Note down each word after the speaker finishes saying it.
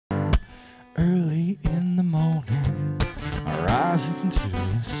early in the morning, I rise into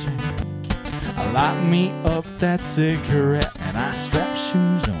the street. I light me up that cigarette and I strap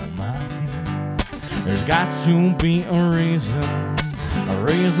shoes on my feet. There's got to be a reason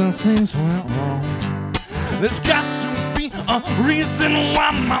things went wrong. There's got to be a reason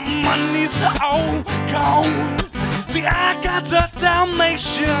why my money's all gone. See, I got the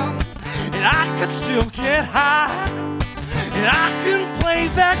Dalmatian, and I can still get high, and I can play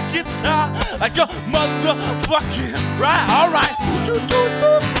that guitar like a motherfucking right. All right.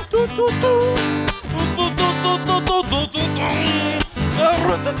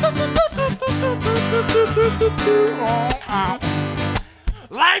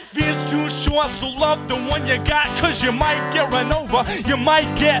 Life is too short, so love the one you got, cause you might get run over, you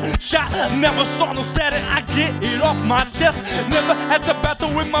might get shot. Never start no static, I get it off my chest. Never had to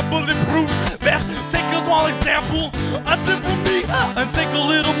battle with my bulletproof vest. Take a small example, a tip from me, and take a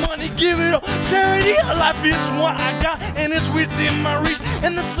little money, give it up, charity. Life is what I got, and it's within my reach.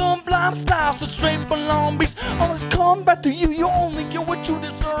 And the sublime style, so straight from Long Beach. Always come back to you, you only get what you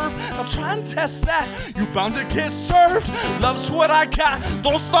deserve. Now try and test that, you bound to get served. Love's what I got,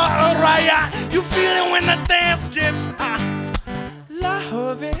 don't start a riot. You feel it when the dance gets hot.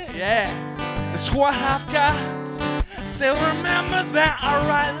 Love it, yeah, it's what I've got. Still remember that,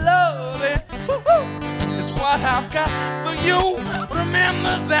 alright, love it. Woo-hoo. It's what I've got for you.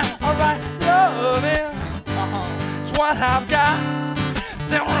 Remember that, alright, love it. It's what I've got.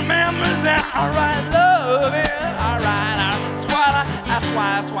 Still remember that, alright, love it. Alright, it's what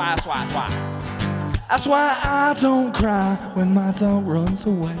that's why. That's why I don't cry when my dog runs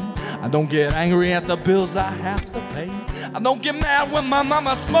away. I don't get angry at the bills I have to pay. I don't get mad when my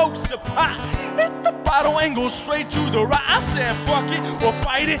mama smokes the pot. Hit the bottle and go straight to the right. I said fuck it or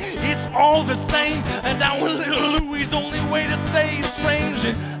fight it, it's all the same. And down with little Louie's only way to stay strange.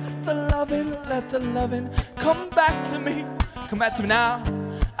 And let the loving come back to me. Come back to me now.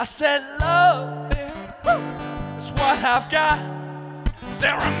 I said love it, it's what I've got.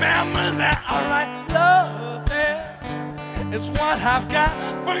 Say remember that, alright, love it. It's what I've got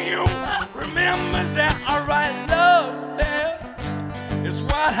for you. Remember that, alright, love it. It's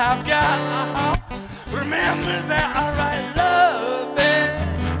what I've got, Remember that, alright, love it.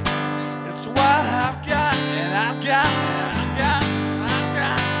 It's what I've got, and I've got, and I've got, and I've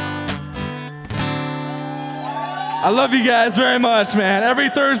got. I love you guys very much, man. Every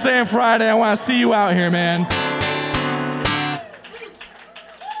Thursday and Friday, I want to see you out here, man.